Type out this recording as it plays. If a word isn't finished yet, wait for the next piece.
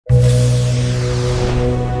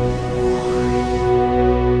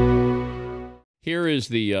here's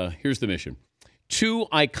the mission. 2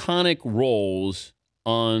 iconic roles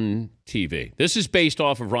on TV. This is based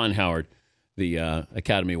off of Ron Howard, the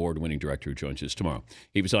Academy Award-winning director who joins us tomorrow.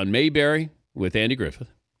 He was on Mayberry with Andy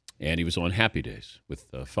Griffith, and he was on Happy Days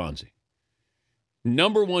with Fonzie.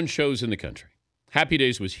 #1 shows in the country. Happy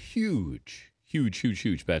Days was huge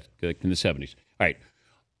back in the 70s. All right.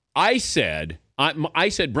 I said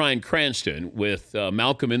Bryan Cranston with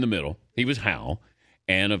Malcolm in the Middle. He was Hal.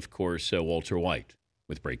 And, of course, Walter White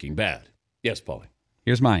with Breaking Bad. Yes, Paulie.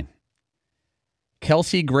 Here's mine.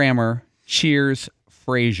 Kelsey Grammer, Cheers,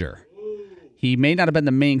 Frasier. He may not have been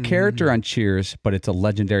the main character on Cheers, but it's a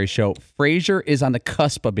legendary show. Frasier is on the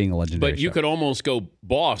cusp of being a legendary show. But you could almost go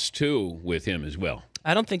Boss, too, with him as well.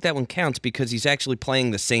 I don't think that one counts because he's actually playing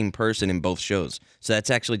the same person in both shows. So that's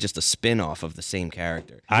actually just a spin-off of the same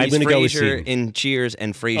character. I'm going to go with Frasier in Cheers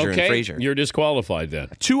and Frasier in Frasier. You're disqualified then.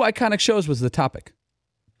 2 iconic shows was the topic.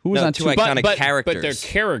 Who was on 2 2 iconic characters? But they're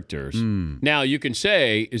characters. Now, you can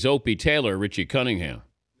say, is Opie Taylor Richie Cunningham?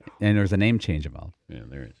 And there's a name change involved. Yeah,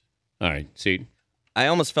 there is. All right, see. I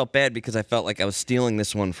almost felt bad because I felt like I was stealing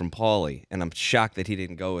this one from Paulie, and I'm shocked that he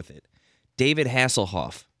didn't go with it. David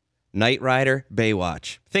Hasselhoff, Knight Rider,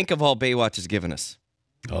 Baywatch. Think of all Baywatch has given us.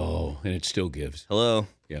 Oh, and it still gives. Hello.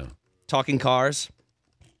 Yeah. Talking Cars.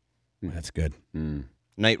 That's good.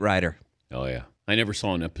 Knight Rider. Oh, yeah. I never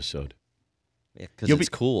saw an episode. Yeah, because it's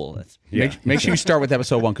cool. That's, Make sure you start with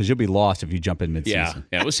episode 1 because you'll be lost if you jump in mid-season.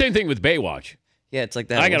 Yeah. Well, same thing with Baywatch. yeah, it's like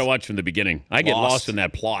that. I got to watch from the beginning. I get lost in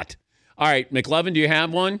that plot. All right, McLovin, do you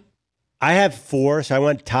have one? I have 4, so I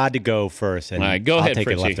want Todd to go first. And All right, go I'll ahead, take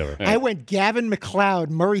Fritzy. it leftover. All I right. went Gavin McLeod,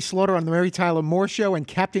 Murray Slaughter on the Mary Tyler Moore Show, and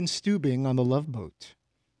Captain Steubing on the Love Boat.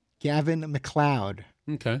 Gavin McLeod.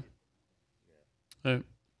 Okay. All right.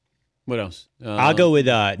 What else? I'll go with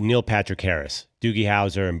Neil Patrick Harris, Doogie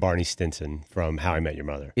Howser, and Barney Stinson from How I Met Your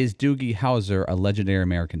Mother. Is Doogie Howser a legendary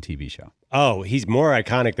American TV show? Oh, he's more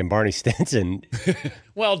iconic than Barney Stinson.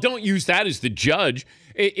 Well, don't use that as the judge.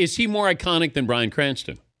 Is he more iconic than Bryan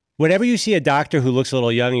Cranston? Whenever you see a doctor who looks a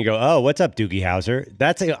little young, you go, oh, what's up, Doogie Howser?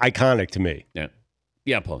 That's iconic to me. Yeah.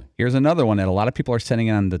 Yeah, Paulie. Here's another one that a lot of people are sending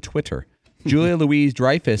on the Twitter. Julia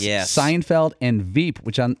Louis-Dreyfus, Yes. Seinfeld, and Veep,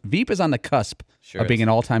 which Veep is on the cusp of being an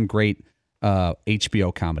all-time great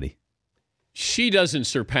HBO comedy. She doesn't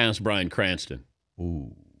surpass Bryan Cranston.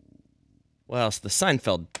 Ooh. Well, it's the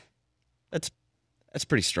Seinfeld. That's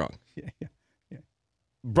pretty strong.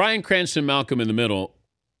 Bryan Cranston, Malcolm in the Middle,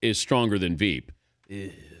 is stronger than Veep.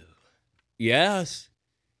 Ew. Yes.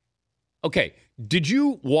 Okay. Did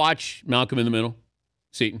you watch Malcolm in the Middle,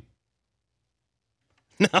 Seton?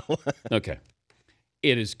 No. Okay.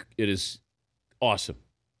 It is awesome.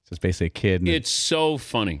 So it's basically a kid. And It's so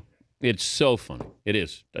funny. It's so funny. It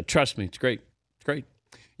is. Trust me, it's great. It's great.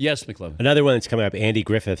 Yes, McLovin. Another one that's coming up, Andy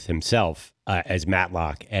Griffith himself as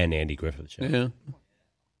Matlock and Andy Griffith show. Yeah.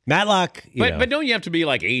 Matlock, But don't you have to be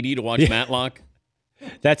like 80 to watch Matlock?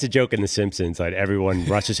 that's a joke in The Simpsons. Like everyone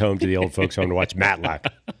rushes home to the old folks' home to watch Matlock.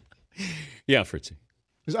 Yeah, Fritzy.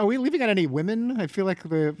 Are we leaving out any women? I feel like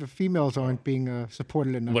the females aren't being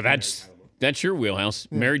supported enough. Well, that's your wheelhouse.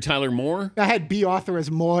 Mary Tyler Moore? I had B. Arthur as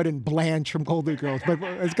Maud and Blanche from Golden Girls, but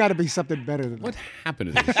it's got to be something better than What that.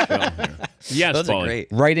 happened to this show here? Yes, Those are Paulie. great.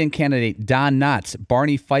 write-in candidate Don Knotts,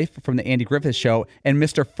 Barney Fife from the Andy Griffith Show, and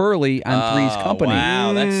Mr. Furley on Three's Company.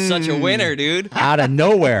 Wow, that's such a winner, dude. Out of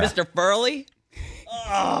nowhere. Mr. Furley?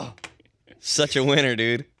 Oh, such a winner,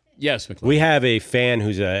 dude. Yes, McLovin. We have a fan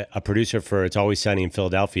who's a producer for It's Always Sunny in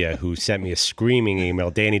Philadelphia who sent me a screaming email,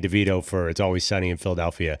 Danny DeVito for It's Always Sunny in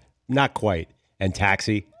Philadelphia. Not quite. And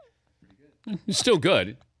Taxi. It's still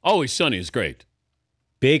good. Always Sunny is great.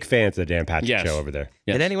 Big fans of the Dan Patrick Yes. Show over there.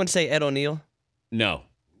 Yes. Did anyone say Ed O'Neill? No.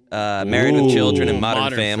 Married with Children and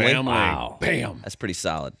Modern Family. Wow. Bam. That's pretty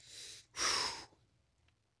solid.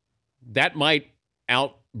 That might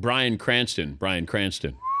out Bryan Cranston.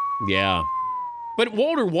 Yeah. But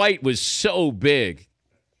Walter White was so big.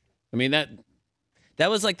 I mean, That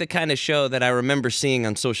was like the kind of show that I remember seeing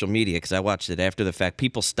on social media because I watched it after the fact.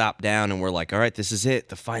 People stopped down and were like, all right, this is it,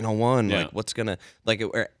 the final one. Yeah. Like, what's going to, like,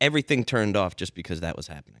 everything turned off just because that was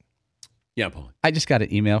happening. yeah, Paul. I just got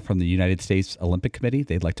an email from the United States Olympic Committee.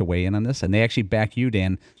 They'd like to weigh in on this, and they actually back you,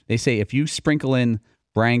 Dan. They say if you sprinkle in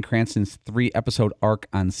Bryan Cranston's 3-episode arc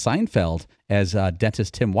on Seinfeld as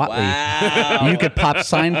dentist Tim Watley, you could pop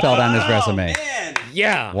Seinfeld on his resume. Man,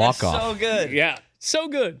 Yeah. Walk off. so good. Yeah. So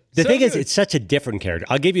good. The So thing is, good. it's such a different character.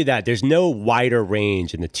 I'll give you that. There's no wider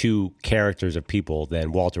range in the two characters of people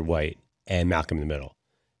than Walter White and Malcolm in the Middle.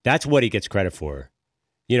 That's what he gets credit for.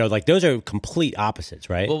 You know, like those are complete opposites,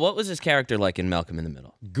 right? Well, what was his character like in Malcolm in the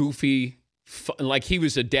Middle? Goofy. Like he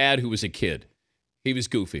was a dad who was a kid. He was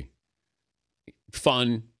goofy.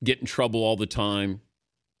 fun, get in trouble all the time,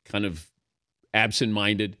 kind of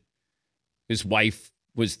absent-minded. His wife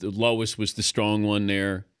Lois was the strong one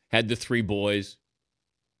there, had the 3 boys.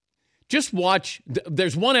 Just watch.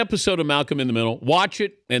 There's one episode of Malcolm in the Middle. Watch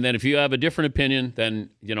it, and then if you have a different opinion, then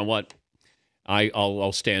you know what?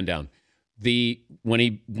 I'll stand down. When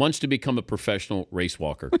he wants to become a professional race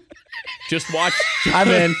walker, just watch. I'm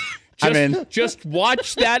in. I'm in. Just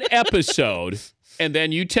watch that episode, and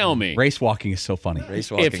then you tell me. Race walking is so funny.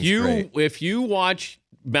 Race walking's great. If you watch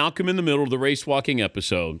Malcolm in the Middle, the race walking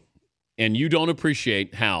episode, and you don't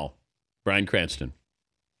appreciate how Bryan Cranston,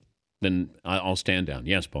 then I'll stand down.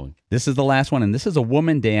 Yes, Pauline. This is the last one, and this is a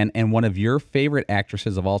woman, Dan, and one of your favorite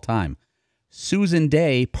actresses of all time, Susan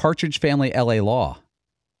Day, Partridge Family, L.A. Law.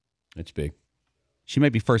 That's big. She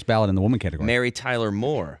might be first ballot in the woman category. Mary Tyler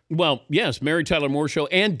Moore. Well, yes, Mary Tyler Moore Show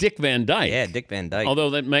and Dick Van Dyke. Yeah, Dick Van Dyke.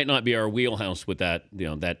 Although that might not be our wheelhouse with that,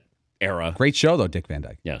 that era. Great show, though, Dick Van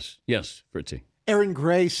Dyke. Yes, Fritzy. Erin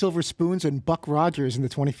Gray, Silver Spoons, and Buck Rogers in the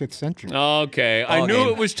 25th century. Okay, I knew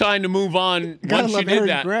it was time to move on Gotta once you love did Erin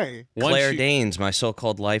that. Gray. Claire Danes, My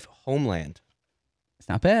So-Called Life, Homeland. It's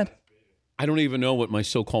not bad. I don't even know what My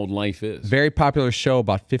So-Called Life is. Very popular show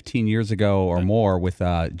about 15 years ago or more with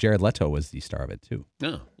Jared Leto was the star of it, too.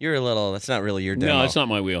 No, You're a little, that's not really your demo. no, it's not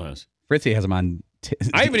my wheelhouse. Fritzy has him on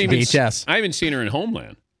I haven't even VHS. I haven't seen her in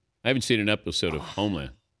Homeland. I haven't seen an episode of Homeland.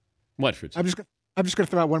 What, Fritzy? I'm just going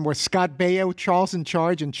to throw out one more. Scott Baio, Charles in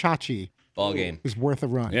Charge, and Chachi Ball game. is worth a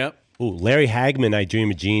run. Yep. Ooh, Larry Hagman, I Dream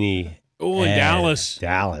of Jeannie. Oh, in and Dallas.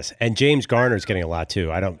 Dallas. And James Garner's getting a lot,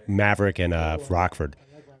 too. Maverick and Rockford.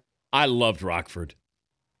 I loved Rockford.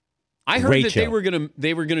 I heard Great that show.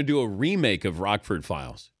 they were gonna do a remake of Rockford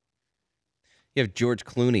Files. You have George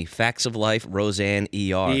Clooney, Facts of Life, Roseanne,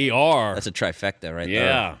 ER. ER. That's a trifecta right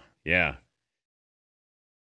there. Yeah.